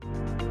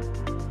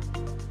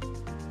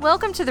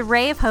Welcome to the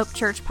Ray of Hope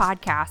Church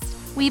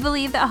podcast. We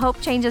believe that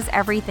hope changes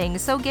everything,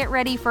 so get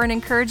ready for an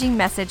encouraging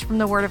message from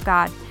the Word of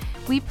God.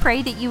 We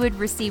pray that you would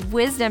receive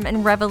wisdom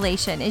and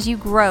revelation as you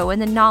grow in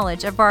the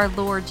knowledge of our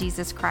Lord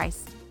Jesus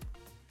Christ.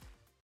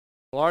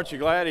 Well, aren't you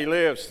glad He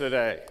lives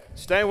today?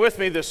 Stand with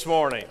me this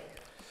morning.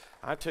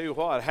 I tell you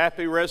what,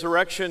 happy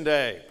Resurrection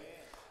Day.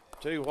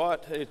 I tell you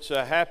what, it's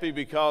happy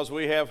because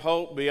we have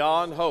hope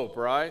beyond hope,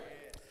 right?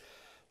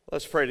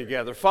 Let's pray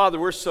together. Father,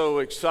 we're so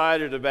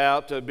excited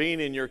about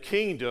being in your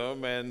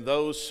kingdom, and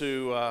those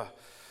who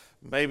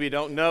maybe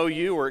don't know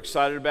you, we're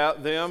excited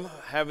about them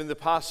having the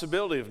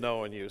possibility of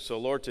knowing you. So,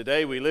 Lord,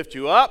 today we lift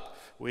you up,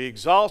 we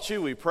exalt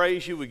you, we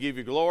praise you, we give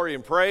you glory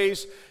and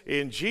praise.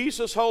 In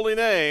Jesus' holy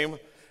name,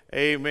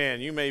 amen.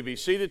 You may be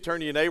seated.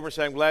 Turn to your neighbor and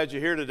say, I'm glad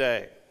you're here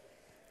today.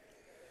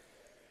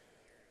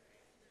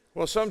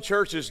 Well, some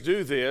churches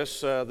do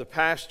this. The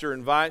pastor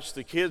invites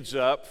the kids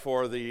up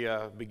for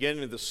the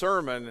beginning of the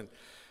sermon, and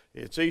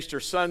it's Easter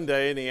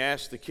Sunday, and he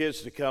asked the kids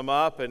to come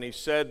up, and he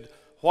said,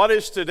 what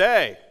is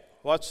today?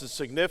 What's the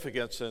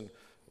significance? And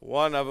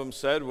one of them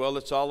said, well,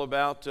 it's all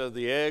about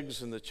the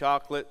eggs and the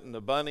chocolate and the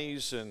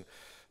bunnies, and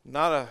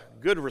not a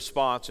good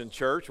response in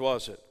church,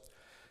 was it?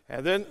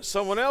 And then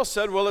someone else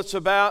said, well, it's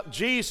about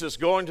Jesus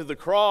going to the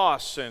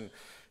cross and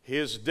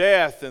his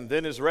death and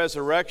then his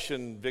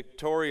resurrection,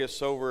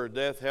 victorious over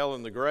death, hell,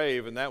 and the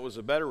grave, and that was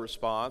a better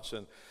response.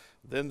 And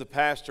then the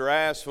pastor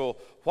asked, well,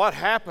 what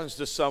happens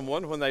to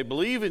someone when they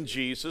believe in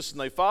Jesus and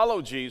they follow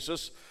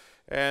Jesus?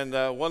 And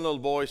one little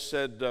boy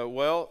said,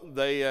 well,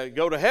 they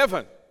go to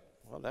heaven.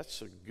 Well,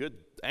 that's a good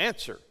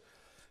answer.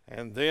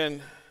 And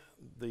then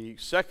the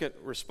second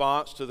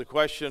response to the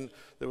question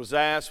that was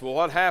asked, well,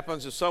 what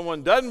happens if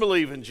someone doesn't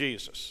believe in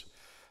Jesus?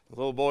 The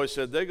little boy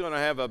said, they're going to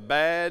have a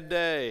bad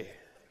day.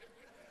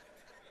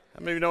 How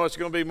many of you know it's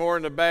going to be more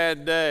than a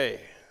bad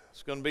day?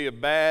 It's going to be a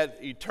bad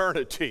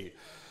eternity.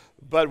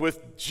 But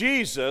with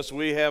Jesus,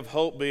 we have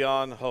hope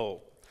beyond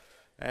hope.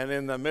 And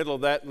in the middle of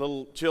that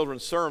little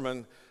children's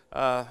sermon,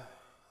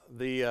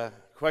 the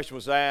question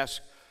was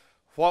asked,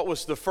 what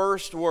was the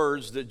first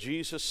words that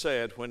Jesus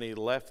said when he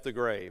left the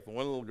grave?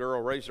 One little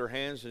girl raised her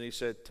hands and he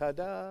said,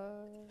 ta-da.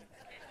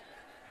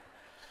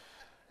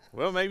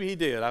 Well, maybe he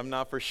did. I'm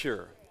not for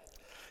sure.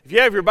 If you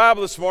have your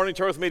Bible this morning,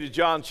 turn with me to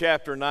John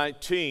chapter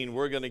 19.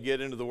 We're going to get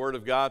into the Word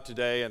of God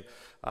today, and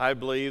I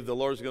believe the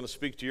Lord's going to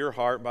speak to your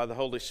heart by the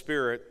Holy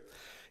Spirit.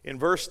 In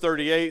verse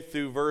 38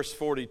 through verse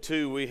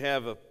 42, we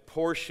have a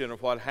portion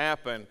of what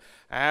happened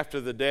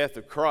after the death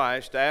of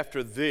Christ.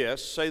 After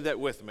this, say that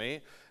with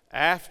me,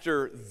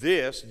 after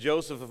this,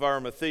 Joseph of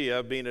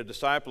Arimathea, being a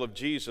disciple of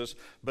Jesus,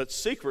 but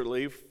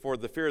secretly for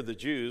the fear of the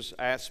Jews,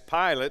 asked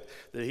Pilate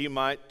that he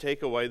might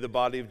take away the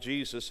body of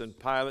Jesus, and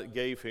Pilate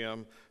gave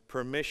him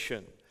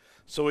permission.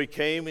 So he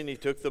came and he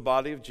took the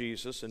body of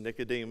Jesus, and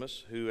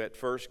Nicodemus, who at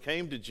first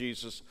came to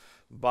Jesus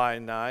by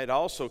night,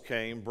 also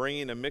came,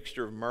 bringing a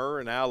mixture of myrrh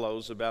and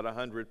aloes, about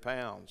 100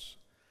 pounds.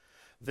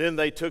 Then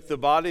they took the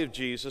body of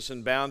Jesus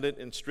and bound it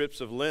in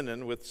strips of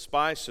linen with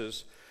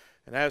spices,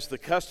 and as the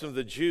custom of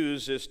the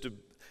Jews is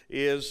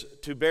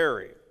to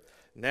bury.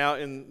 Now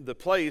in the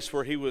place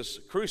where he was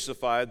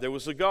crucified there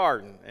was a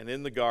garden, and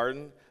in the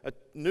garden a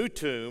new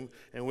tomb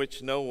in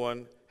which no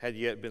one had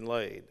yet been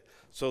laid.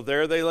 So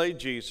there they laid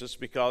Jesus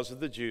because of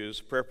the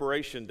Jews.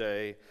 Preparation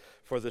day,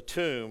 for the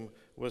tomb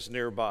was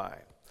nearby.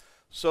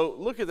 So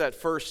look at that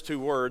first two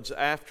words,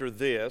 after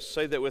this.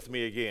 Say that with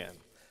me again.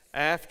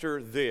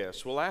 After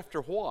this. Well,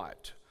 after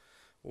what?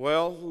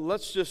 Well,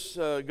 let's just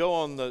go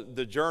on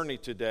the journey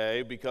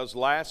today, because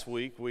last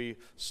week we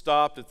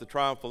stopped at the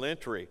triumphal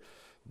entry.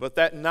 But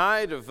that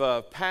night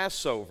of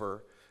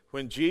Passover,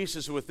 when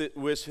Jesus was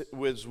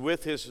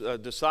with his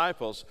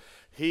disciples,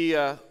 he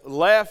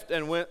left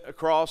and went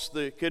across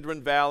the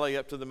Kidron Valley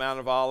up to the Mount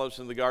of Olives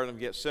in the Garden of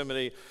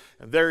Gethsemane.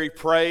 And there he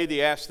prayed.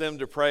 He asked them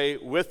to pray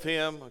with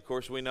him. Of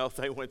course, we know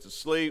they went to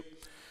sleep.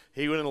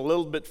 He went a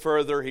little bit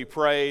further. He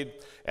prayed.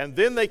 And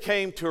then they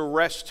came to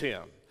arrest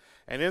him.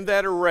 And in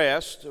that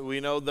arrest, we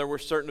know there were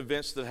certain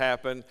events that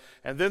happened.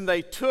 And then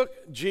they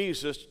took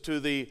Jesus to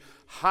the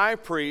high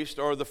priest,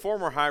 or the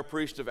former high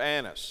priest of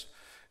Annas.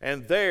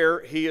 And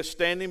there he is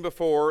standing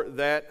before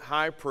that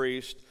high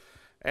priest,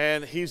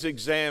 and he's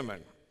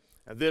examined.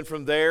 And then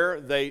from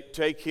there, they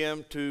take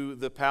him to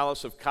the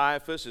palace of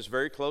Caiaphas. It's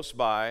very close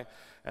by.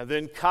 And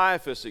then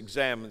Caiaphas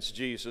examines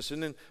Jesus.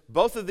 And in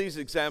both of these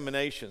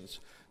examinations,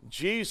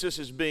 Jesus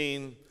is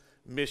being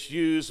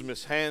misused,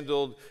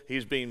 mishandled.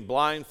 He's being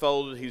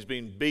blindfolded. He's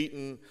being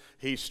beaten.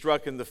 He's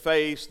struck in the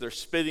face. They're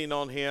spitting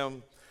on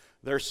him.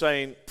 They're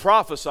saying,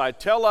 prophesy,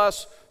 tell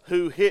us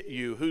who hit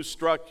you, who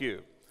struck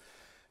you.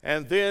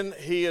 And then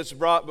he is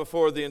brought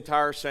before the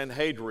entire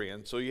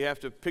Sanhedrin. So you have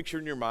to picture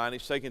in your mind,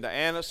 he's taken to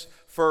Annas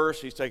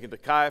first, he's taken to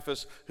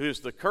Caiaphas, who's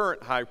the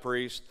current high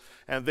priest,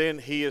 and then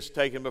he is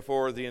taken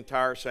before the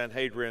entire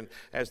Sanhedrin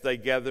as they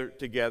gather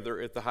together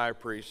at the high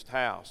priest's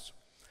house.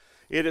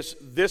 It is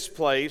this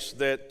place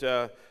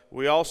that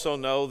we also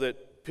know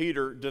that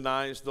Peter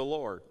denies the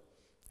Lord.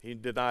 He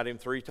denied him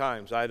 3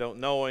 times. I don't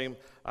know him,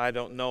 I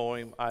don't know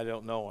him, I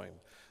don't know him.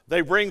 They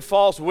bring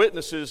false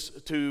witnesses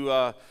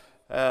to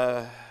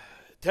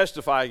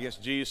testify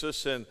against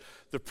Jesus, and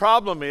the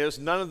problem is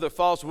none of the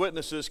false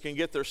witnesses can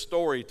get their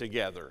story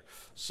together.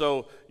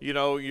 So,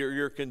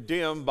 you're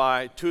condemned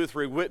by 2 or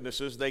 3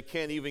 witnesses. They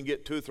can't even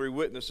get 2 or 3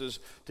 witnesses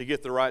to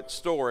get the right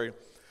story.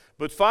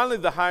 But finally,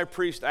 the high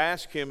priest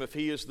asked him if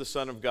he is the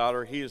Son of God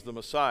or he is the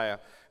Messiah.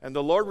 And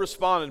the Lord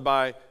responded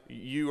by,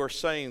 "You are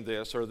saying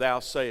this," or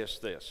 "Thou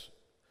sayest this."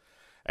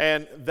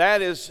 And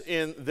that is,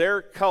 in their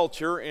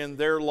culture, in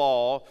their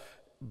law,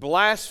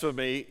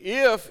 blasphemy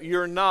if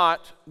you're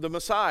not the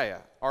Messiah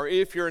or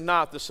if you're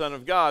not the Son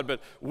of God. But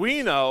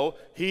we know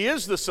he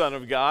is the Son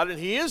of God and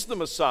he is the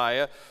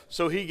Messiah,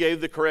 so he gave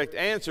the correct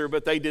answer,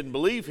 but they didn't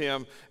believe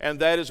him,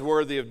 and that is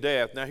worthy of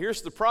death. Now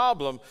here's the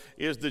problem,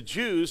 is the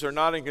Jews are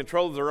not in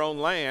control of their own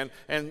land,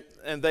 and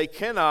they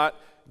cannot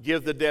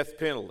give the death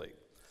penalty.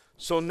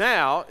 So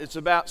now it's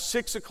about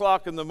 6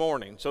 o'clock in the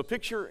morning. So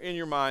picture in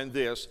your mind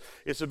this.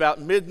 It's about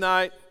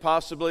midnight,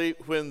 possibly,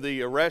 when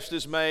the arrest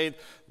is made.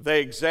 They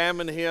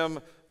examine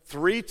him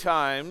 3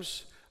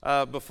 times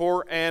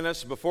before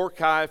Annas, before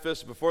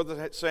Caiaphas, before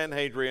the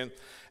Sanhedrin.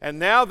 And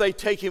now they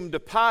take him to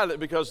Pilate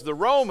because the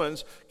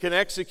Romans can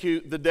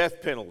execute the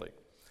death penalty.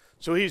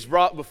 So he's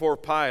brought before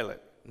Pilate.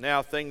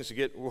 Now things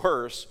get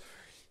worse,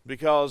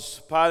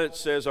 because Pilate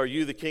says, "Are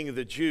you the king of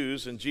the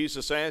Jews?" And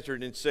Jesus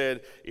answered and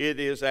said, "It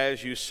is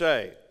as you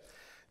say."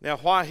 Now,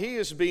 while he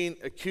is being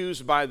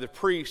accused by the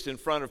priest in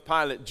front of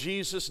Pilate,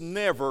 Jesus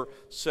never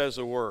says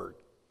a word.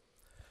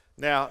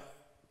 Now,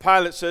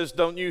 Pilate says,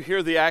 "Don't you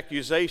hear the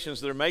accusations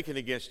they're making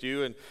against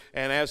you?" And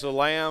as a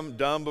lamb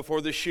dumb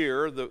before the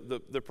shearer,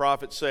 the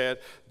prophet said,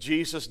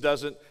 Jesus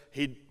doesn't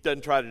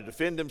try to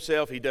defend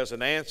himself. He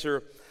doesn't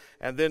answer.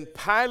 And then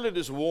Pilate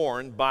is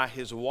warned by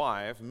his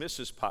wife,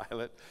 Mrs.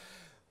 Pilate.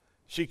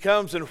 She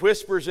comes and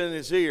whispers in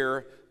his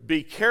ear,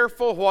 "Be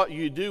careful what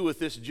you do with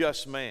this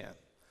just man,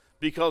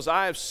 because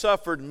I have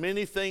suffered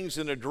many things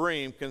in a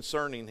dream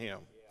concerning him."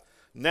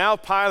 Now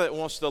Pilate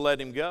wants to let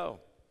him go,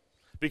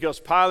 because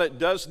Pilate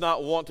does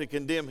not want to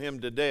condemn him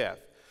to death.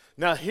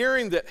 Now,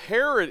 hearing that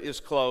Herod is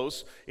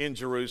close in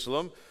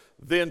Jerusalem,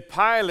 then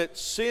Pilate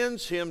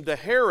sends him to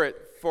Herod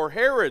for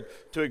Herod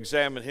to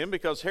examine him,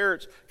 because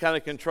Herod's kind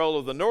of control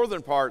of the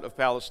northern part of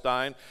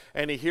Palestine,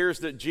 and he hears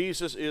that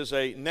Jesus is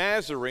a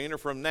Nazarene, or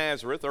from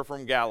Nazareth, or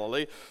from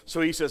Galilee. So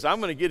he says,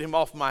 "I'm going to get him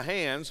off my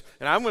hands,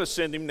 and I'm going to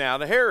send him now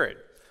to Herod."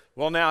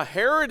 Well, now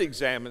Herod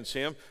examines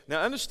him.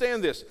 Now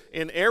understand this,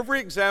 in every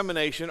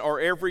examination,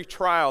 or every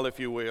trial, if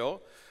you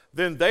will,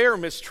 then they are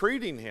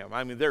mistreating him.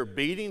 I mean, they're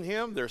beating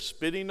him, they're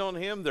spitting on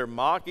him, they're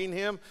mocking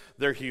him,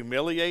 they're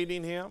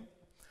humiliating him.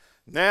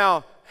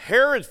 Now,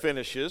 Herod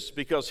finishes,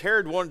 because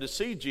Herod wanted to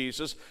see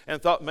Jesus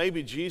and thought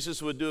maybe Jesus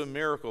would do a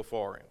miracle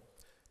for him.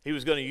 He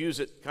was going to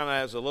use it kind of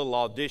as a little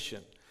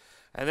audition.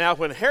 And now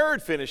when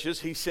Herod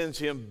finishes, he sends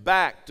him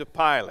back to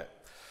Pilate.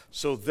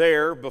 So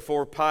there,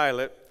 before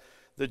Pilate,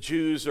 the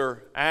Jews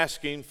are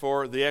asking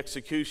for the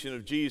execution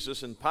of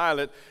Jesus, and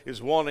Pilate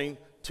is wanting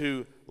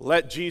to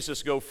let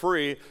Jesus go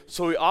free.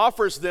 So he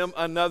offers them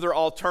another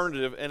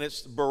alternative, and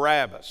it's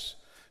Barabbas.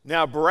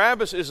 Now,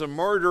 Barabbas is a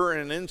murderer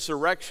and an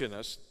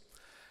insurrectionist,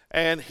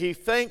 and he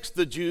thinks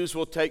the Jews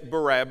will take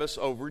Barabbas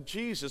over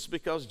Jesus,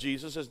 because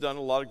Jesus has done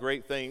a lot of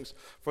great things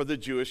for the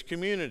Jewish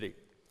community.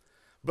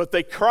 But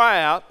they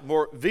cry out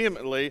more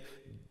vehemently,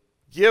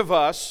 "Give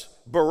us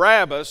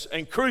Barabbas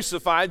and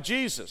crucify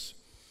Jesus."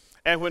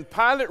 And when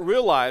Pilate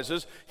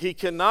realizes he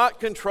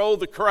cannot control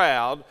the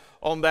crowd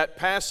on that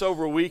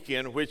Passover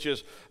weekend, which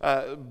is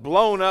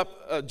blown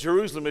up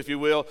Jerusalem, if you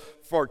will,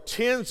 for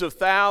tens of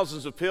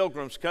thousands of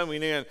pilgrims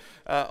coming in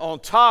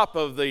on top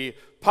of the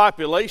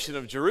population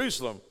of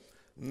Jerusalem,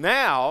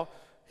 now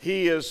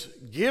he is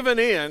given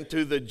in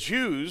to the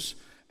Jews,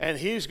 and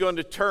he's going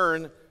to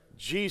turn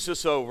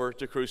Jesus over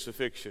to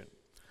crucifixion.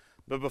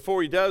 But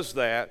before he does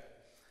that,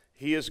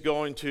 he is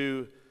going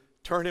to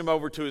turn him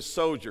over to his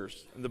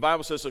soldiers. And the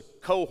Bible says a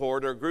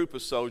cohort, or a group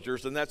of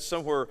soldiers, and that's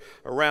somewhere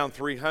around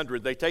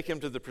 300. They take him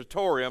to the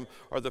Praetorium,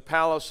 or the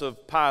palace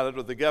of Pilate,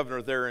 or the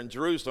governor there in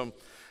Jerusalem,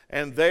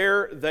 and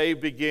there they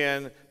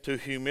begin to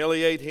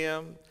humiliate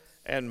him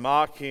and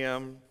mock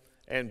him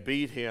and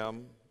beat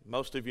him.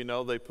 Most of you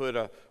know they put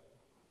a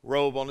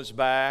robe on his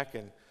back,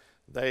 and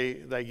they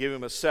give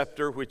him a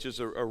scepter, which is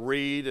a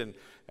reed,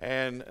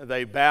 and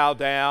they bow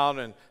down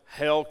and,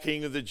 "Hail,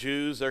 King of the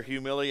Jews." They're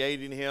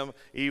humiliating him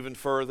even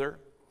further.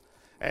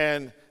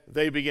 And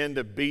they begin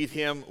to beat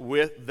him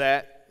with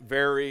that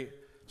very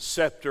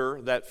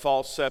scepter, that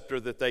false scepter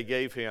that they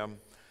gave him.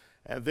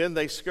 And then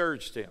they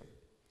scourged him.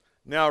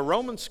 Now,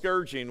 Roman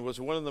scourging was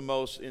one of the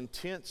most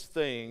intense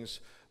things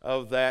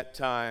of that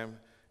time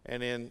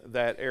and in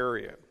that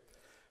area.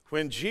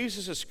 When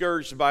Jesus is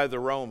scourged by the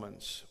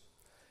Romans,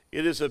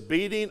 it is a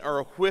beating or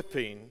a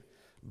whipping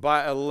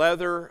by a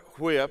leather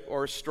whip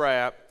or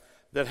strap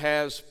that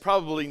has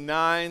probably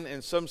 9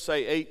 and some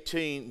say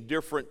 18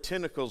 different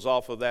tentacles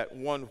off of that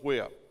one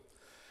whip.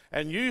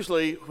 And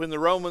usually when the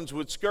Romans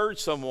would scourge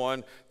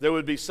someone, there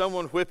would be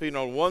someone whipping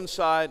on one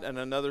side and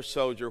another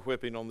soldier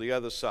whipping on the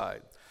other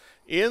side.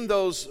 In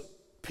those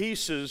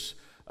pieces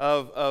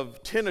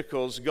of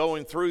tentacles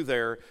going through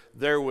there.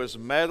 There was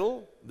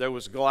metal, there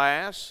was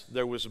glass,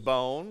 there was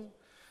bone.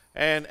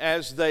 And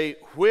as they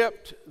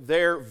whipped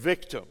their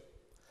victim,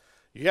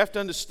 you have to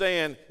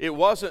understand, it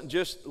wasn't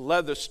just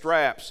leather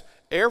straps.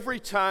 Every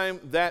time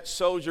that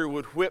soldier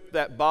would whip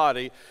that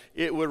body,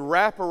 it would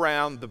wrap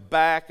around the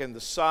back and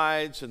the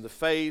sides and the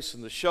face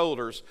and the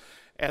shoulders,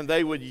 and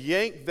they would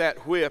yank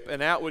that whip,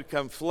 and out would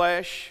come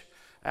flesh,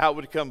 out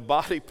would come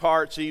body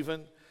parts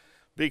even,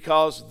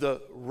 because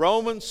the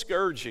Roman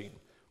scourging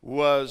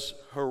was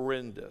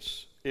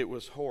horrendous. It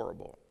was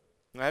horrible.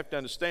 And I have to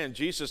understand,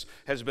 Jesus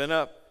has been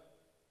up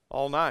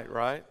all night,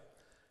 right?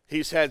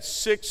 He's had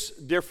 6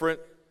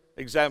 different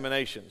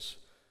examinations.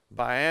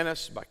 By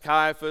Annas, by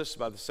Caiaphas,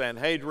 by the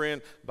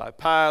Sanhedrin, by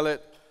Pilate,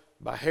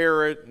 by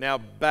Herod, now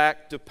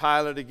back to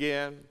Pilate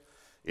again.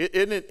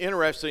 Isn't it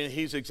interesting?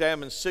 He's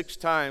examined 6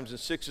 times, and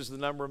 6 is the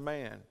number of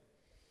man.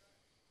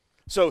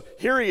 So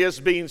here he is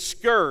being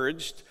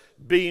scourged,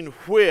 being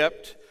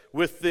whipped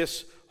with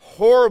this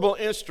horrible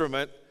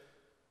instrument,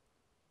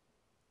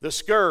 the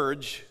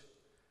scourge.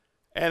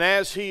 And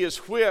as he is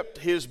whipped,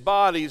 his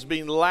body is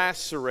being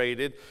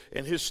lacerated.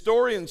 And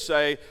historians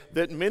say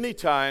that many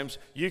times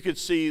you could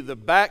see the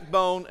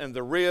backbone and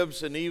the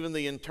ribs and even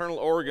the internal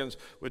organs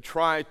would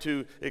try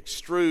to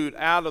extrude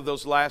out of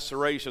those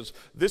lacerations.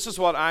 This is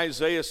what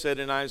Isaiah said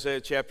in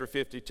Isaiah chapter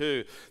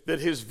 52, that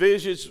his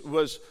visage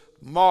was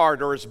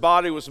marred, or his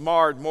body was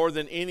marred more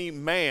than any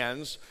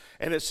man's.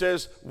 And it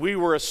says, we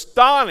were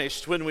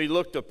astonished when we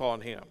looked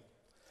upon him.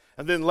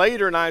 And then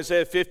later in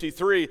Isaiah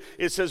 53,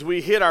 it says we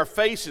hid our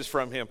faces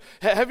from him.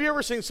 Have you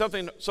ever seen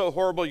something so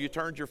horrible you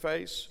turned your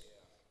face?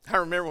 I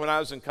remember when I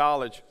was in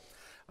college,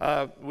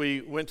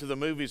 we went to the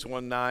movies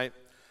one night,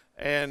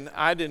 and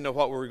I didn't know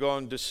what we were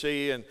going to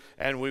see,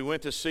 and we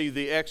went to see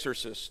The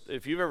Exorcist.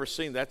 If you've ever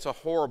seen that, that's a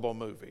horrible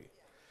movie.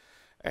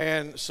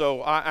 And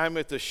so I'm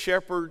at the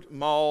Shepherd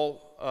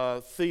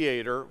Mall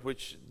Theater,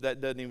 which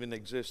that doesn't even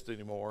exist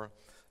anymore.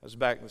 I was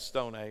back in the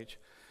Stone Age.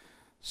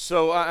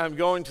 So I'm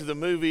going to the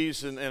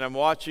movies, and I'm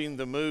watching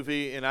the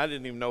movie, and I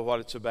didn't even know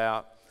what it's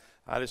about.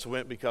 I just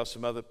went because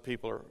some other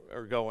people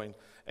are going.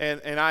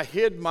 And I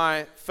hid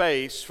my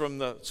face from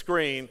the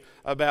screen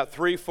about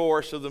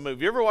 3/4 of the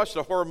movie. You ever watched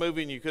a horror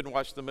movie and you couldn't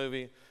watch the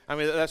movie? I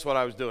mean, that's what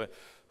I was doing.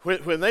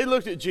 When they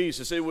looked at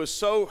Jesus, it was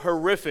so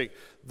horrific,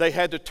 they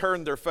had to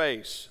turn their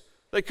face.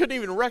 They couldn't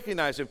even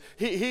recognize him.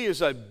 He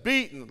is a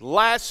beaten,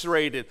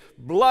 lacerated,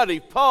 bloody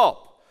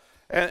pulp.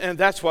 And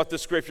that's what the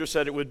scripture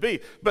said it would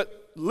be.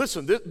 But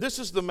listen, this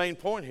is the main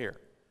point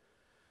here.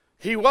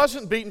 He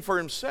wasn't beaten for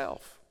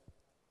himself.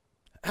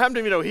 How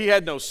many of you know he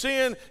had no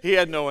sin, he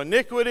had no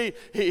iniquity,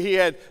 he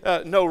had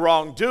no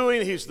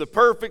wrongdoing. He's the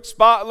perfect,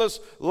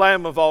 spotless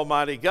Lamb of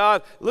Almighty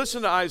God.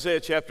 Listen to Isaiah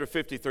chapter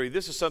 53.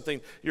 This is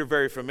something you're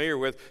very familiar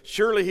with.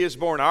 Surely he has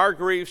borne our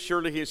griefs,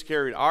 surely he has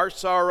carried our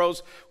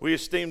sorrows. We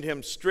esteemed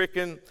him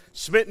stricken,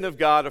 smitten of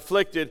God,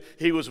 afflicted.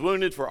 He was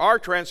wounded for our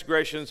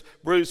transgressions,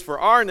 bruised for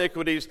our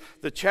iniquities.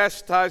 The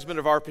chastisement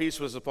of our peace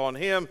was upon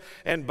him,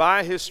 and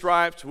by his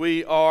stripes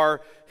we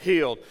are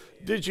healed.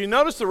 Did you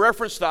notice the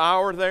reference to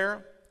our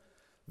there?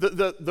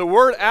 The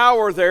word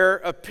hour there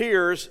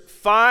appears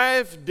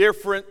 5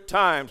 different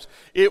times.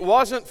 It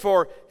wasn't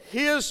for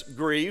his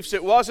griefs.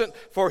 It wasn't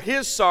for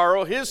his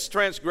sorrow, his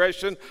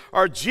transgression,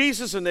 or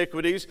Jesus'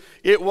 iniquities.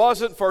 It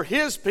wasn't for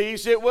his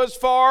peace. It was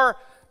for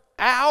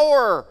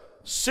our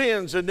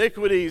sins,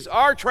 iniquities,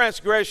 our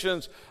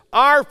transgressions,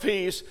 our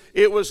peace.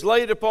 It was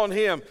laid upon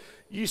him.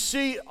 You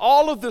see,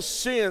 all of the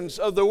sins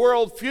of the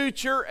world,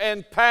 future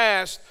and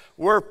past,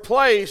 were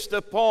placed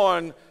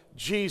upon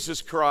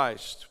Jesus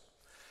Christ.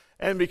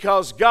 And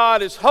because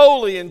God is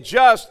holy and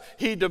just,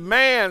 he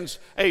demands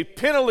a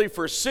penalty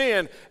for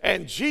sin.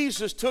 And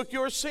Jesus took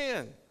your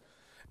sin.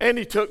 And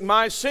he took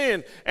my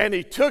sin. And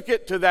he took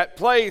it to that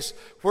place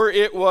where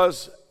it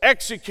was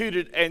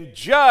executed and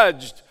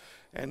judged.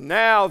 And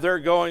now they're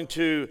going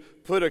to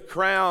put a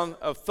crown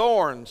of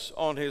thorns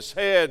on his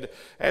head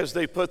as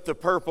they put the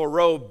purple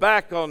robe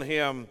back on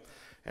him.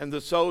 And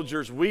the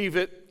soldiers weave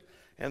it,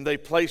 and they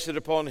place it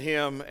upon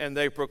him, and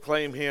they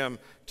proclaim him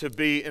to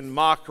be in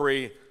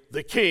mockery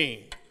the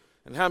King.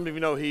 And how many of you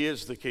know he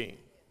is the King?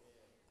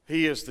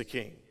 He is the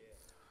King.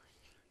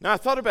 Now, I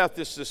thought about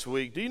this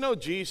week. Do you know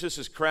Jesus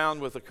is crowned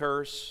with a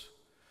curse?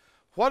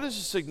 What is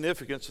the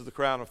significance of the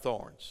crown of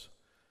thorns?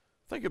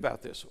 Think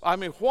about this. I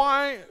mean,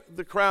 why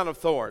the crown of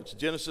thorns?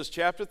 Genesis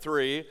chapter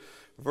 3,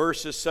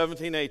 verses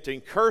 17,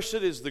 18. Cursed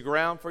is the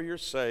ground for your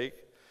sake.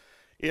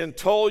 In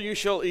toil you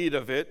shall eat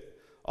of it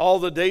all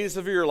the days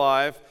of your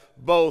life.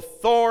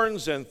 Both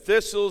thorns and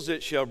thistles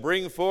it shall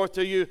bring forth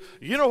to you.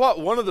 You know what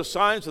one of the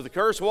signs of the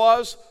curse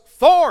was?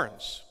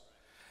 Thorns.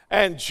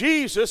 And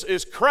Jesus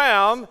is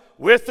crowned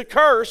with the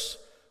curse,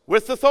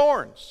 with the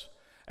thorns.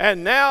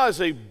 And now as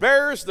he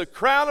bears the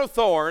crown of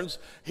thorns,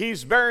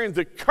 he's bearing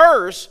the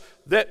curse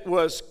that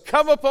was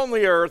come upon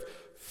the earth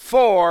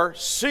for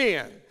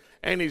sin.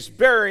 And he's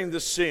bearing the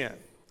sin.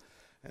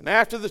 And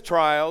after the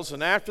trials,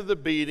 and after the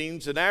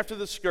beatings, and after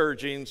the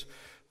scourgings,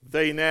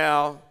 they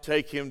now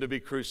take him to be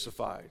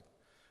crucified.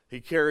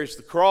 He carries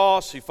the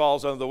cross. He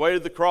falls under the weight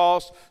of the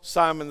cross.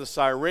 Simon the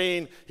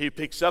Cyrene, he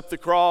picks up the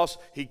cross.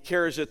 He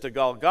carries it to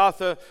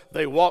Golgotha.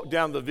 They walk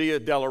down the Via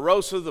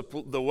Dolorosa,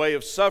 the way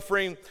of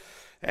suffering.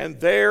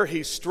 And there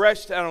he's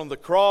stretched out on the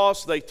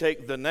cross. They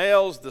take the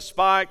nails, the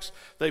spikes.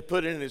 They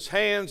put it in his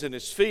hands and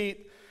his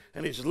feet.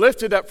 And he's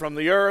lifted up from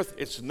the earth.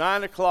 It's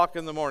 9 o'clock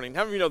in the morning.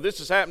 How many of you know this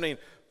is happening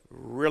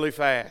really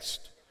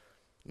fast?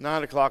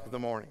 9 o'clock in the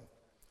morning.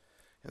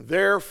 And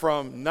there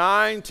from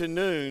 9 to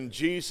noon,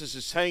 Jesus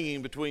is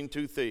hanging between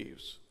two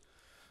thieves.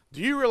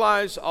 Do you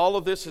realize all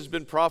of this has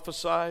been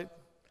prophesied?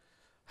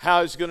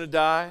 How he's going to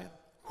die,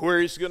 where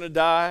he's going to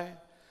die.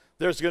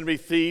 There's going to be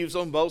thieves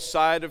on both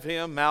sides of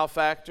him,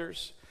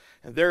 malefactors.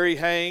 And there he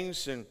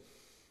hangs, and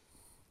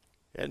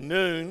at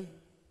noon,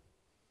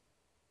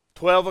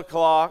 12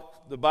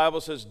 o'clock, the Bible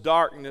says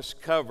darkness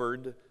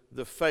covered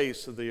the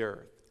face of the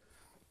earth.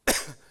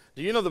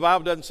 Do you know the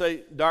Bible doesn't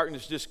say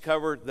darkness just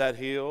covered that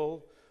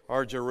hill,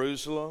 or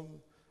Jerusalem,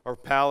 or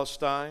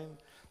Palestine?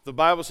 The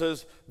Bible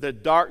says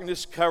that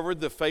darkness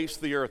covered the face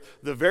of the earth.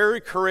 The very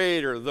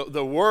Creator,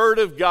 the Word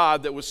of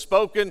God that was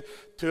spoken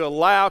to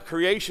allow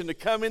creation to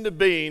come into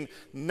being,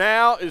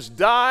 now is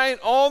dying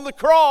on the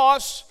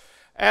cross,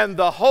 and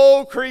the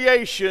whole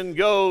creation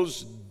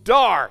goes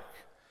dark.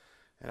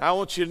 And I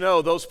want you to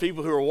know, those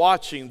people who are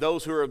watching,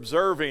 those who are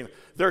observing,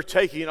 they're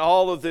taking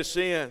all of this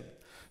in.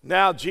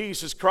 Now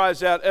Jesus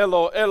cries out,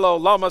 Elo, Elo,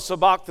 lama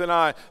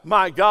sabachthani,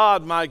 my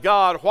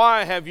God,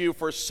 why have you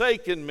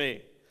forsaken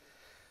me?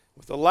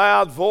 With a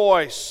loud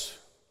voice,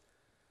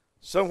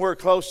 somewhere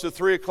close to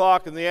 3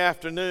 o'clock in the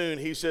afternoon,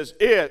 he says,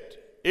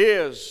 it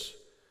is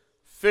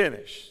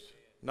finished.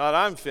 Not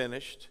I'm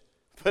finished,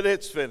 but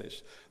it's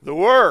finished. The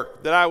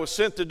work that I was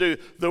sent to do,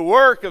 the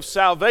work of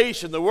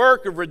salvation, the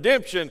work of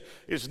redemption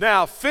is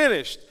now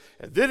finished.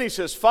 And then he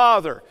says,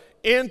 Father,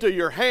 into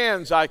your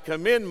hands I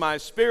commend my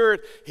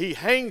spirit. He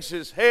hangs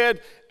his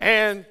head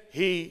and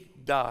he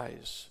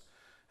dies.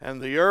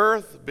 And the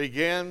earth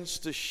begins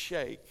to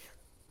shake.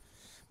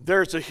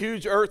 There's a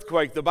huge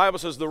earthquake. The Bible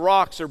says the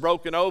rocks are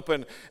broken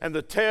open, and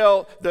the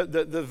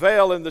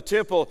veil in the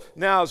temple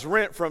now is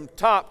rent from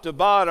top to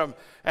bottom.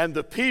 And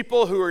the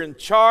people who are in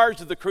charge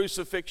of the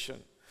crucifixion,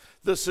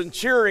 the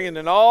centurion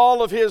and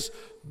all of his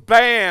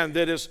band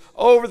that is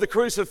over the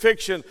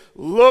crucifixion,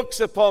 looks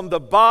upon the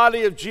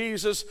body of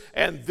Jesus,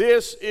 and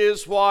this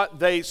is what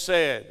they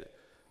said: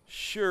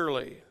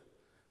 surely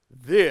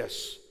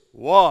this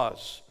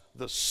was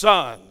the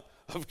Son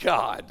of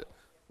God.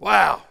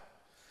 Wow.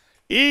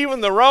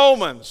 Even the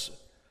Romans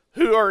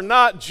who are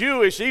not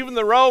Jewish, even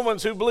the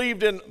Romans who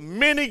believed in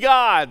many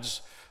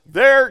gods,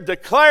 they're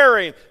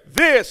declaring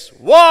this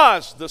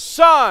was the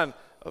Son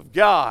of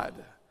God.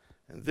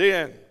 And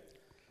then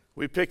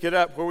we pick it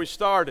up where we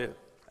started.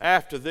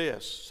 After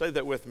this, say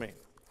that with me.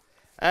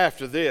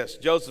 After this,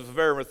 Joseph of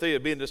Arimathea,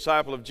 being a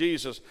disciple of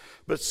Jesus,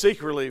 but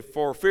secretly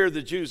for fear of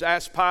the Jews,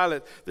 asked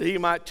Pilate that he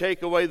might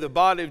take away the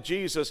body of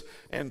Jesus,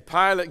 and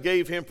Pilate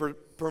gave him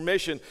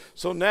permission.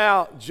 So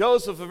now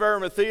Joseph of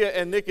Arimathea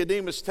and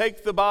Nicodemus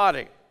take the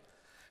body,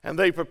 and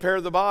they prepare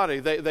the body.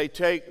 They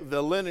take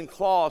the linen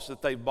cloths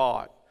that they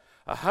bought,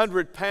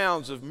 100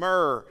 pounds of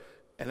myrrh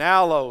and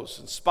aloes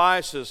and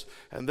spices,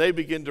 and they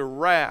begin to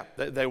wrap.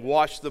 They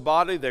wash the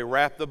body, they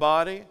wrap the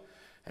body,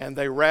 and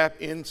they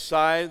wrap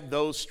inside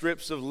those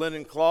strips of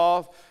linen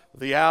cloth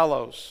the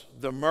aloes,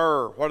 the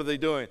myrrh. What are they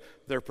doing?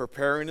 They're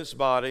preparing his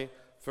body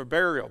for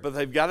burial, but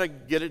they've got to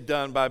get it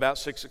done by about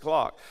 6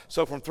 o'clock.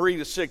 So from 3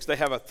 to 6, they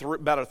have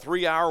about a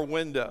 3-hour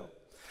window.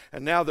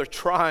 And now they're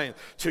trying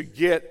to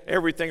get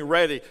everything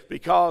ready,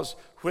 because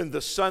when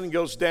the sun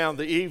goes down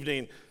the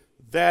evening,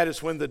 that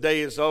is when the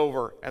day is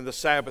over and the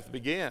Sabbath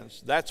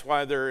begins. That's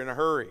why they're in a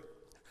hurry.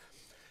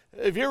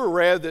 Have you ever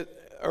read that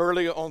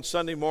early on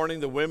Sunday morning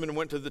the women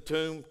went to the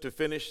tomb to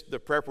finish the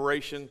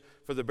preparation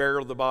for the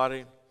burial of the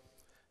body?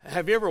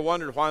 Have you ever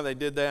wondered why they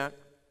did that?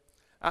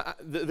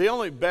 The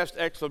only best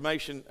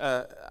explanation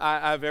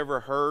I've ever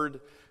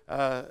heard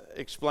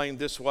explained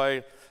this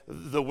way: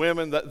 the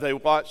women, that they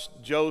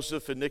watched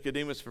Joseph and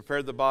Nicodemus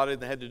prepare the body,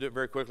 and they had to do it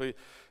very quickly,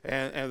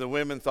 and the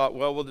women thought,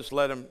 well, we'll just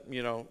let them,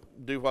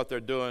 do what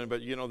they're doing,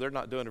 but they're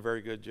not doing a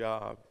very good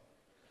job.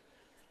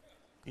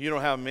 You know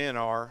how men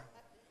are.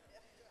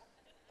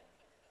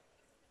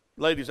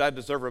 Ladies, I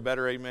deserve a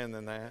better amen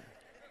than that.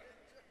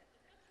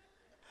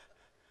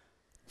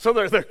 So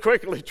they're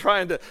quickly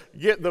trying to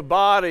get the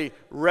body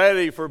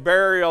ready for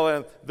burial,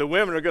 and the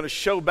women are going to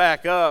show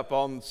back up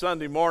on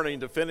Sunday morning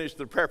to finish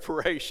the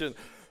preparation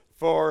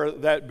for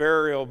that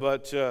burial.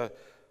 But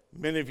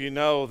many of you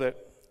know that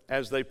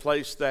as they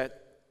placed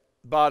that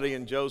body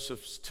in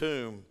Joseph's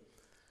tomb,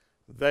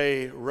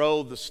 they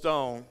rolled the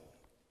stone.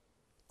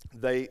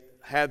 They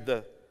had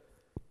the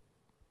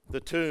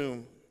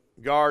tomb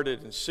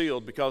guarded and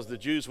sealed, because the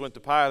Jews went to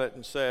Pilate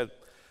and said,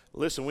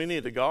 listen, we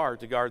need a guard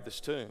to guard this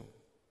tomb,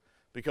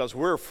 because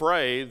we're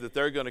afraid that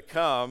they're going to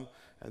come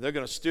and they're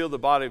going to steal the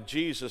body of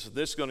Jesus, and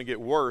this is going to get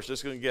worse. This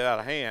is going to get out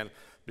of hand,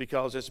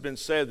 because it's been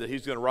said that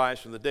he's going to rise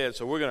from the dead.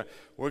 So we're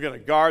going to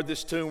guard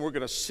this tomb. We're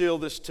going to seal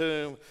this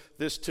tomb.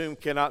 This tomb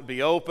cannot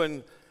be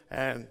opened.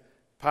 And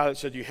Pilate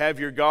said, you have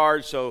your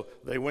guard. So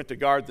they went to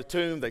guard the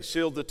tomb. They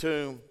sealed the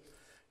tomb.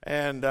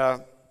 And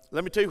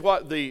let me tell you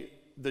what the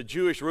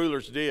Jewish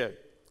rulers did.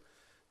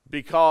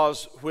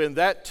 Because when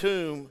that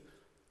tomb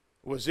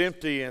was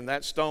empty and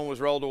that stone was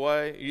rolled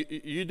away,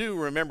 you do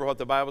remember what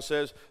the Bible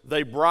says.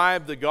 They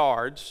bribed the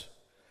guards,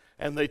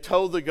 and they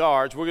told the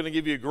guards, we're going to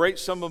give you a great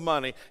sum of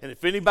money, and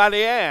if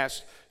anybody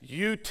asks,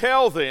 you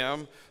tell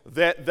them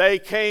that they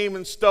came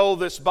and stole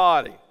this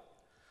body.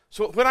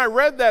 So when I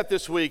read that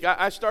this week,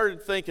 I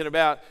started thinking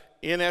about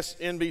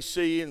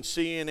NBC and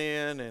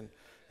CNN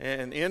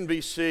and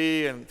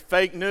NBC and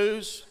fake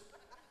news.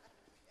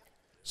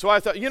 So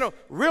I thought,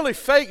 really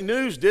fake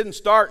news didn't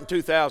start in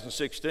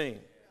 2016.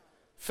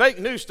 Fake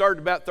news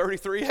started about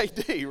 33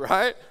 AD,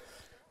 right?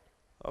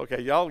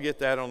 Okay, y'all get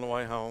that on the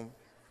way home.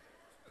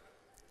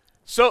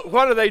 So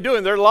what are they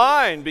doing? They're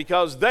lying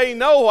because they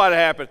know what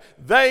happened.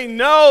 They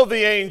know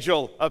the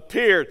angel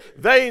appeared.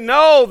 They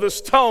know the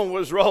stone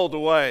was rolled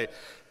away.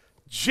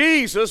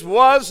 Jesus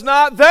was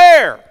not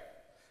there.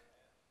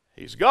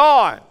 He's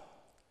gone.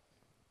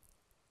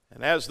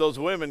 And as those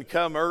women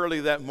come early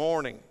that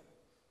morning,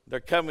 they're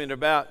coming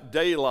about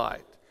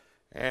daylight.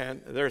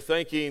 And they're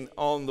thinking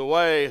on the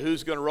way,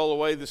 who's going to roll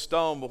away the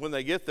stone? But when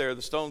they get there,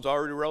 the stone's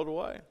already rolled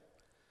away.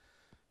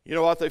 You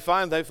know what they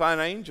find? They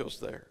find angels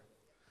there.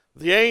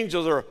 The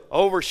angels are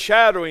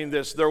overshadowing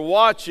this. They're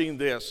watching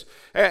this.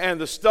 And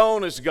the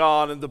stone is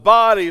gone, and the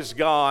body is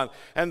gone,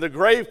 and the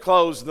grave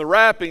clothes and the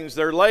wrappings,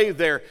 they're laid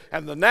there,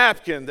 and the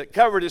napkin that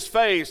covered his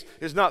face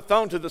is not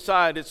thrown to the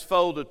side. It's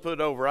folded, put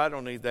over. I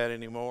don't need that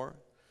anymore.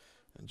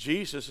 And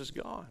Jesus is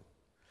gone.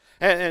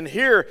 And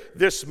here,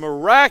 this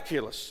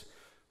miraculous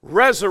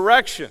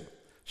resurrection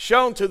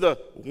shown to the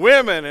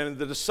women and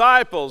the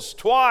disciples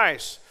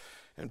twice.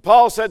 And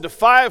Paul said to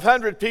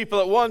 500 people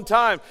at one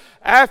time,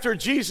 after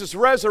Jesus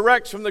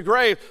resurrects from the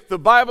grave, the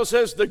Bible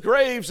says the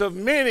graves of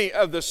many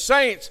of the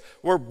saints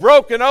were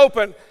broken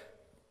open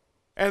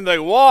and they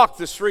walked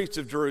the streets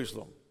of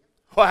Jerusalem.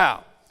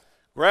 Wow.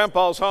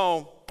 Grandpa's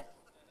home.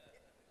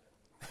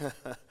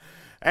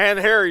 And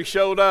Harry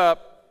showed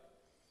up.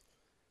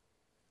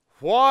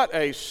 What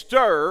a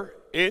stir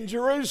in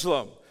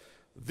Jerusalem.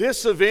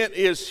 This event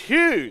is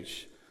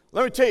huge.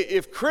 Let me tell you,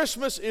 if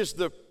Christmas is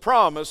the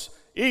promise,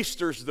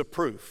 Easter's the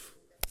proof.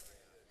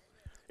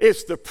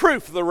 It's the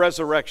proof of the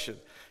resurrection.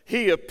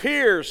 He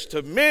appears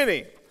to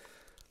many.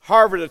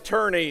 Harvard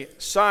attorney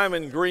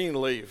Simon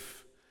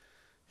Greenleaf,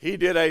 he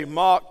did a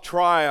mock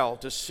trial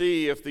to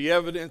see if the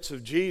evidence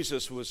of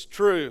Jesus was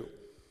true.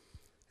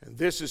 And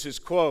this is his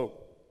quote.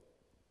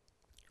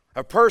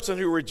 A person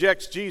who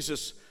rejects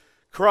Jesus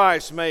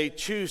Christ may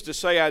choose to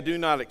say, I do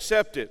not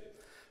accept it,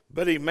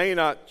 but he may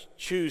not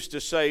choose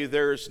to say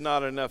there's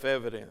not enough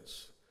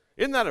evidence.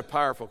 Isn't that a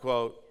powerful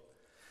quote?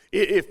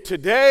 If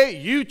today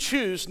you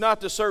choose not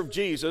to serve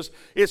Jesus,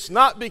 it's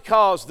not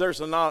because there's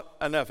not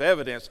enough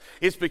evidence.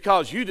 It's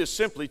because you just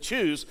simply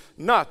choose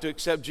not to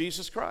accept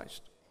Jesus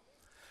Christ.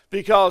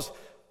 Because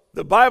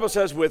the Bible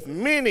says with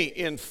many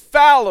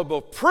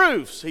infallible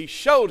proofs, he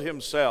showed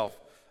himself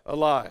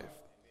alive.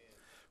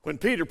 When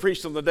Peter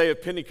preached on the day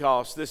of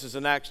Pentecost, this is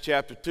in Acts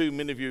chapter 2.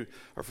 Many of you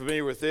are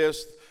familiar with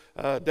this.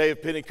 Day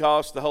of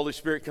Pentecost, the Holy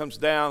Spirit comes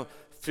down,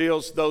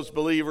 fills those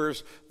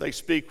believers. They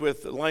speak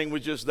with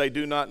languages they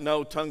do not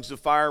know. Tongues of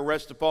fire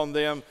rest upon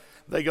them.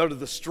 They go to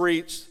the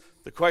streets.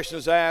 The question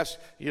is asked,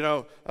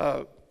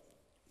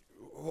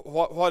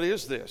 what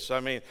is this? I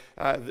mean,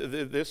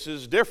 this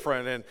is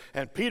different.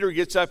 And Peter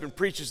gets up and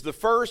preaches the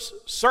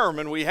first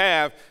sermon we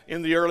have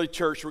in the early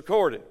church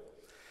recorded.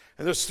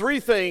 And there's three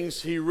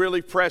things he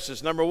really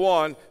presses. Number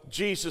one,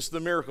 Jesus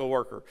the miracle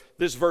worker.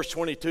 This is verse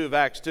 22 of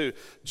Acts 2.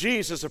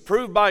 Jesus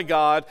approved by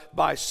God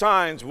by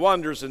signs,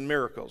 wonders, and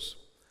miracles.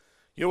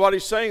 You know what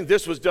he's saying?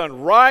 This was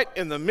done right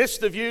in the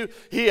midst of you.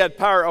 He had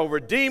power over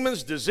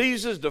demons,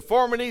 diseases,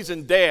 deformities,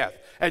 and death.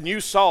 And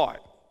you saw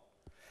it.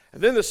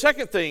 And then the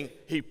second thing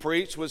he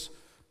preached was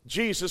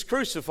Jesus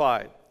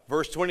crucified.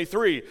 Verse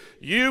 23,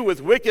 you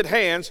with wicked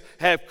hands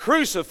have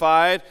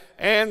crucified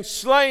and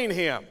slain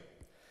him.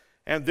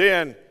 And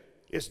then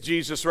it's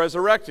Jesus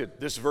resurrected.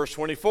 This is verse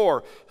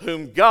 24,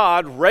 whom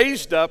God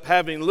raised up,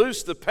 having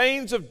loosed the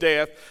pains of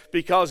death,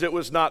 because it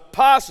was not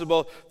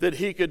possible that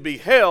he could be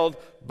held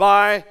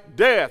by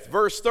death.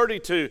 Verse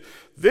 32,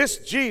 this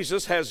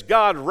Jesus has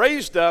God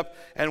raised up,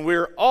 and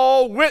we're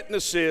all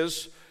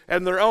witnesses,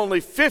 and they're only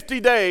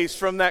 50 days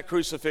from that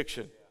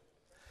crucifixion.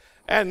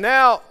 And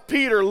now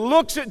Peter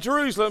looks at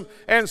Jerusalem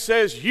and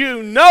says,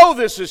 you know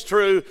this is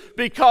true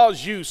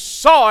because you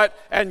saw it,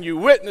 and you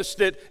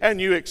witnessed it,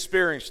 and you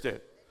experienced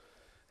it.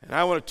 And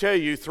I want to tell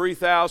you,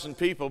 3,000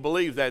 people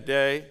believed that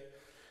day,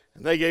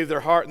 and they gave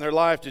their heart and their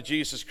life to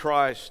Jesus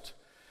Christ.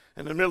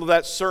 In the middle of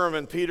that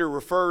sermon, Peter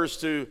refers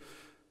to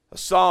a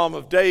Psalm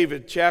of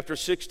David, chapter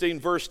 16,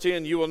 verse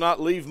 10, you will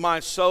not leave my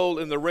soul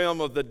in the realm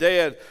of the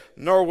dead,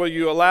 nor will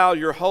you allow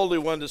your Holy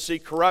One to see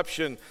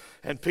corruption.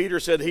 And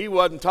Peter said he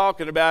wasn't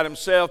talking about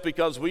himself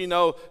because we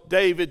know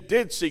David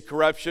did see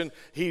corruption.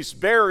 He's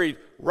buried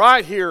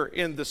right here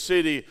in the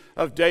city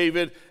of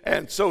David.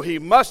 And so he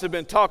must have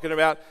been talking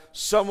about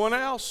someone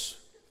else.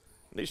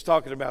 And he's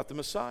talking about the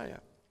Messiah.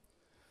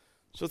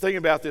 So think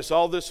about this.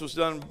 All this was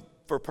done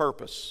for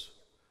purpose.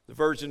 The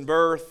virgin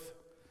birth,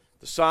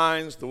 the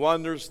signs, the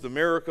wonders, the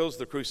miracles,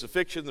 the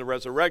crucifixion, the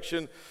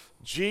resurrection.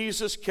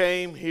 Jesus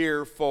came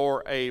here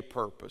for a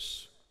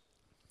purpose.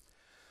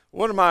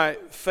 One of my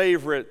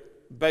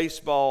favorite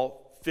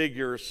baseball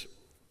figures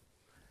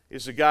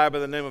is a guy by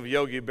the name of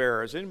Yogi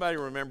Berra. Does anybody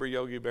remember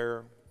Yogi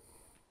Berra?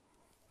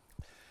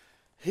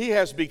 He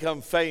has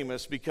become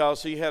famous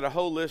because he had a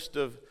whole list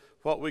of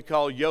what we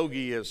call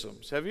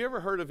yogiisms. Have you ever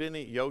heard of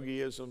any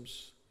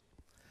yogiisms?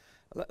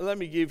 Let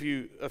me give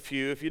you a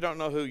few. If you don't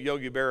know who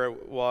Yogi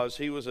Berra was,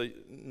 he was a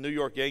New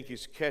York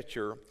Yankees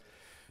catcher,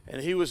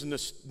 and he was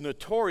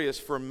notorious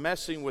for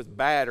messing with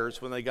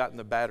batters when they got in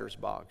the batter's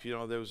box. You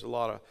know, there was a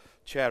lot of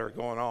chatter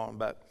going on,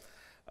 but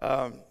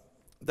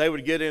they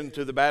would get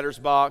into the batter's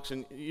box.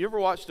 And you ever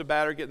watched a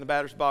batter get in the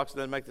batter's box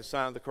and then make the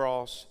sign of the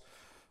cross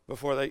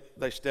before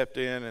they stepped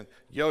in? And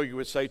Yogi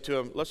would say to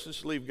him, let's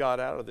just leave God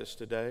out of this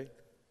today.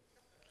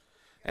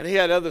 And he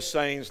had other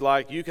sayings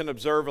like, you can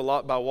observe a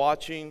lot by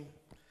watching.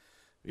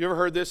 You ever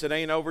heard this? It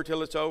ain't over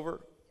till it's over.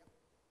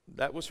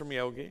 That was from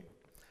Yogi.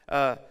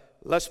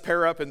 Let's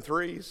pair up in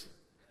threes.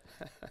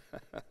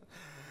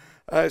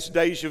 It's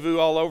deja vu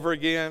all over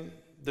again.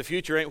 The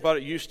future ain't what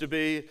it used to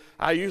be.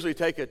 I usually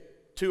take a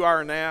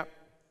 2-hour nap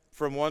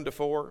from 1 to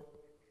 4.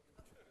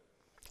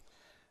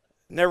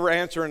 Never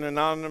answer an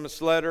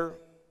anonymous letter.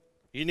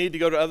 You need to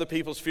go to other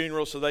people's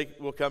funerals so they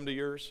will come to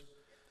yours.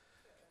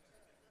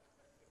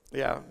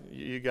 Yeah,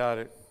 you got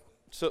it.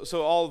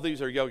 So all of these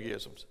are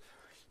yogiisms.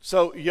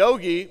 So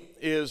Yogi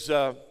is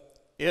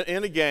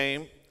in a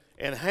game,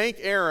 and Hank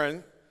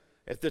Aaron,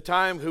 at the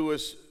time who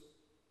was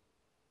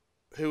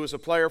a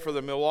player for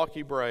the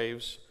Milwaukee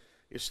Braves,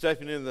 is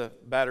stepping in the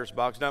batter's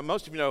box. Now,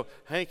 most of you know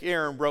Hank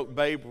Aaron broke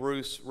Babe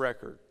Ruth's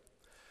record.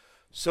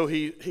 So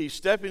he's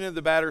stepping in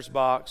the batter's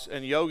box,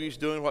 and Yogi's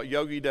doing what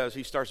Yogi does.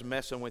 He starts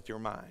messing with your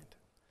mind.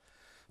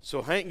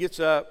 So Hank gets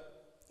up.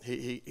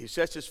 He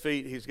sets his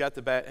feet, he's got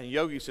the bat, and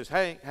Yogi says,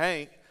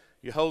 Hank,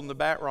 you're holding the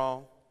bat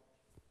wrong.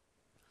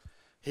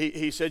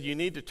 He said, you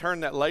need to turn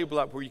that label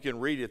up where you can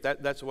read it.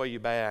 That's the way you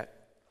bat.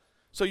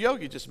 So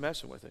Yogi just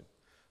messing with him.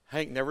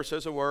 Hank never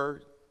says a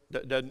word,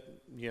 doesn't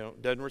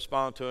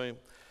respond to him.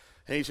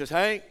 And he says,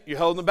 Hank, you're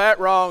holding the bat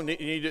wrong. You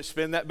need to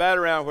spin that bat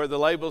around where the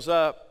label's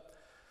up.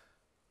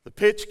 The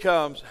pitch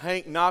comes.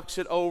 Hank knocks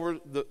it over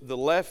the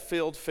left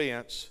field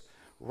fence,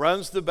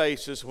 runs the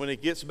bases. When he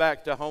gets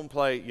back to home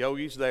plate,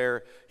 Yogi's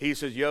there. He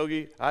says,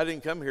 Yogi, I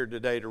didn't come here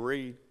today to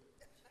read.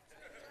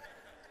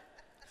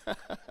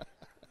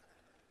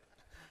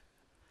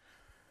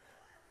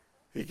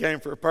 He came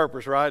for a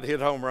purpose, right?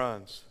 Hit home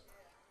runs.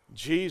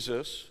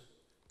 Jesus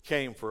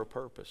came for a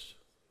purpose.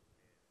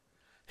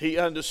 He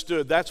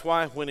understood. That's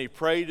why when he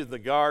prayed in the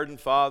garden,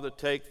 Father,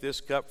 take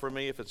this cup from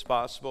me if it's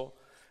possible.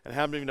 And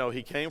how many of you know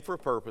he came for a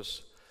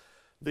purpose?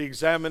 The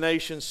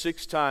examination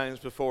 6 times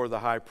before the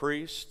high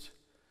priest,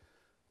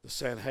 the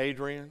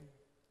Sanhedrin,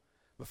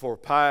 before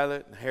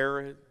Pilate and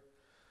Herod.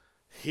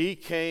 He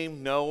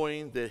came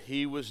knowing that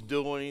he was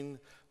doing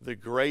the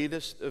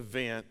greatest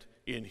event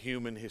in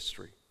human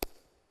history.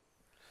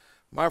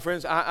 My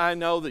friends, I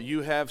know that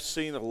you have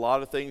seen a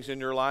lot of things in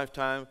your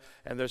lifetime,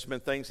 and there's been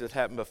things that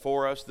happened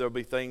before us. There'll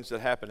be things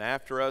that happen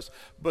after us.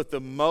 But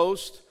the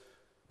most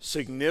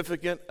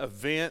significant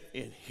event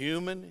in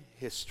human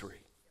history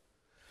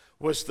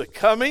was the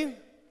coming,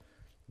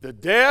 the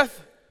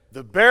death,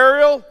 the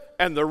burial,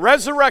 and the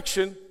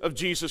resurrection of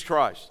Jesus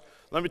Christ.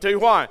 Let me tell you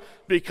why.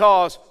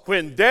 Because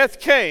when death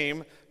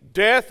came,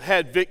 death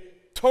had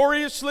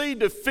victoriously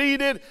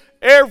defeated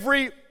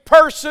every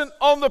person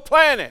on the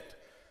planet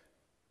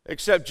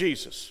except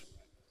Jesus.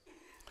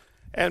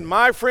 And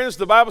my friends,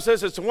 the Bible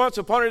says it's once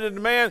appointed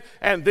unto man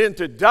and then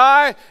to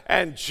die.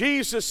 And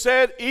Jesus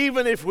said,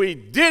 even if we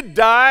did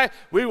die,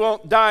 we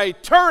won't die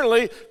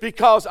eternally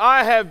because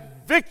I have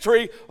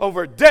victory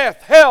over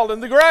death, hell,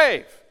 and the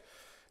grave.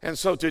 And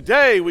so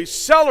today we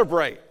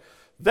celebrate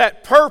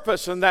that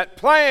purpose and that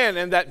plan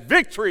and that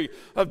victory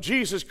of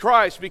Jesus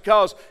Christ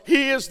because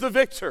he is the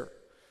victor.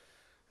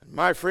 And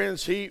my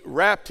friends, he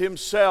wrapped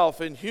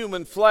himself in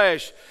human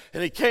flesh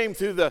and he came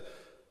through the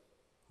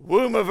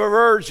womb of a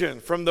virgin,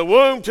 from the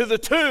womb to the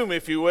tomb,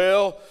 if you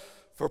will,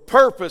 for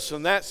purpose,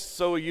 and that's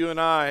so you and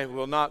I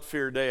will not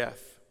fear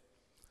death.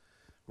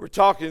 We were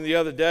talking the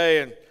other day,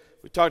 and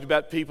we talked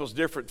about people's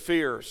different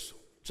fears.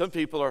 Some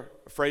people are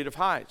afraid of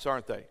heights,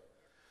 aren't they?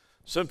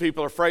 Some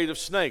people are afraid of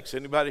snakes.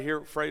 Anybody here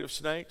afraid of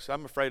snakes?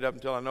 I'm afraid of them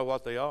until I know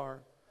what they are.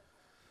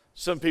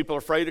 Some people are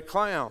afraid of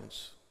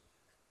clowns.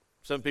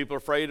 Some people are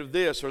afraid of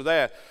this or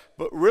that.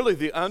 But really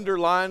the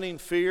underlying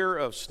fear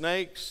of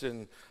snakes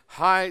and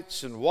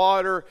heights and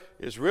water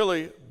is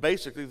really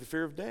basically the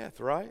fear of death,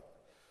 right?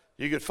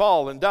 You could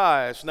fall and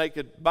die. A snake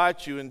could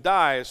bite you and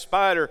die. A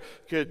spider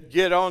could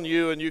get on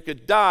you and you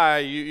could die.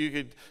 You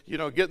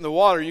could, get in the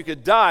water, you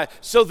could die.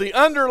 So the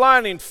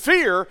underlying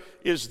fear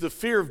is the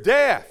fear of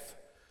death.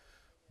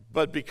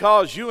 But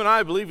because you and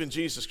I believe in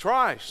Jesus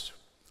Christ,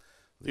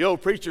 the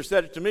old preacher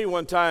said it to me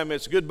one time,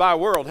 it's goodbye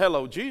world,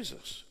 hello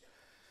Jesus.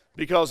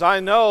 Because I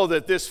know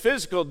that this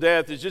physical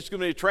death is just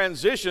going to be a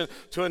transition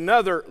to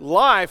another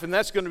life, and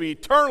that's going to be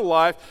eternal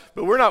life.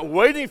 But we're not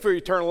waiting for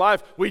eternal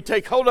life. We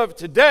take hold of it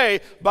today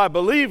by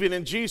believing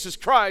in Jesus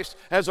Christ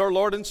as our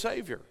Lord and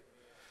Savior.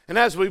 And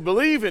as we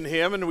believe in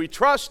Him and we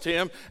trust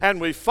Him and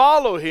we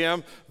follow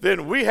Him,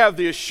 then we have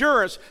the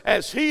assurance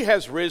as He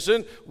has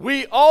risen,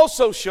 we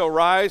also shall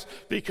rise,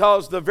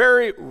 because the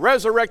very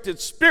resurrected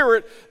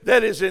Spirit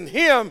that is in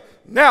Him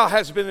now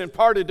has been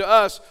imparted to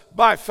us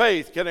by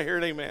faith. Can I hear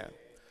an amen?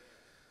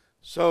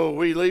 So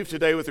we leave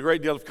today with a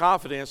great deal of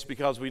confidence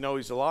because we know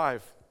He's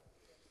alive.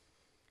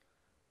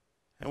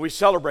 And we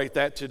celebrate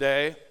that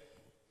today.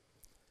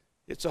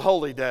 It's a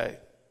holy day.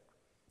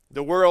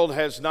 The world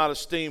has not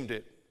esteemed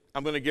it.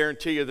 I'm going to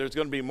guarantee you there's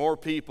going to be more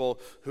people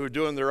who are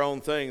doing their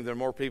own thing than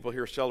more people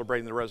here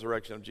celebrating the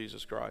resurrection of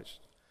Jesus Christ.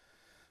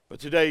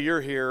 But today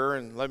you're here,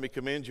 and let me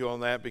commend you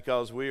on that,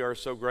 because we are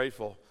so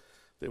grateful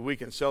that we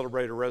can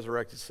celebrate a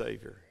resurrected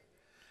Savior.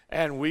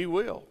 And we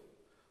will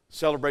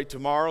celebrate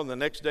tomorrow and the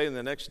next day and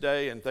the next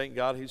day, and thank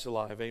God He's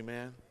alive.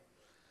 Amen.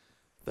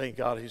 Thank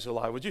God He's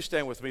alive. Would you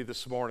stand with me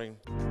this morning?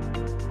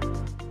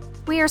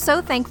 We are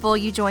so thankful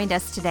you joined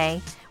us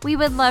today. We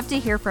would love to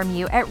hear from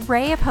you at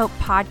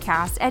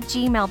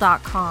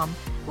rayofhopepodcast@gmail.com.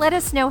 Let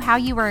us know how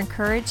you were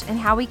encouraged and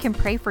how we can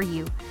pray for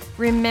you.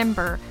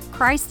 Remember,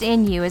 Christ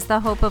in you is the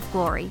hope of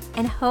glory,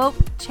 and hope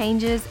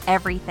changes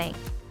everything.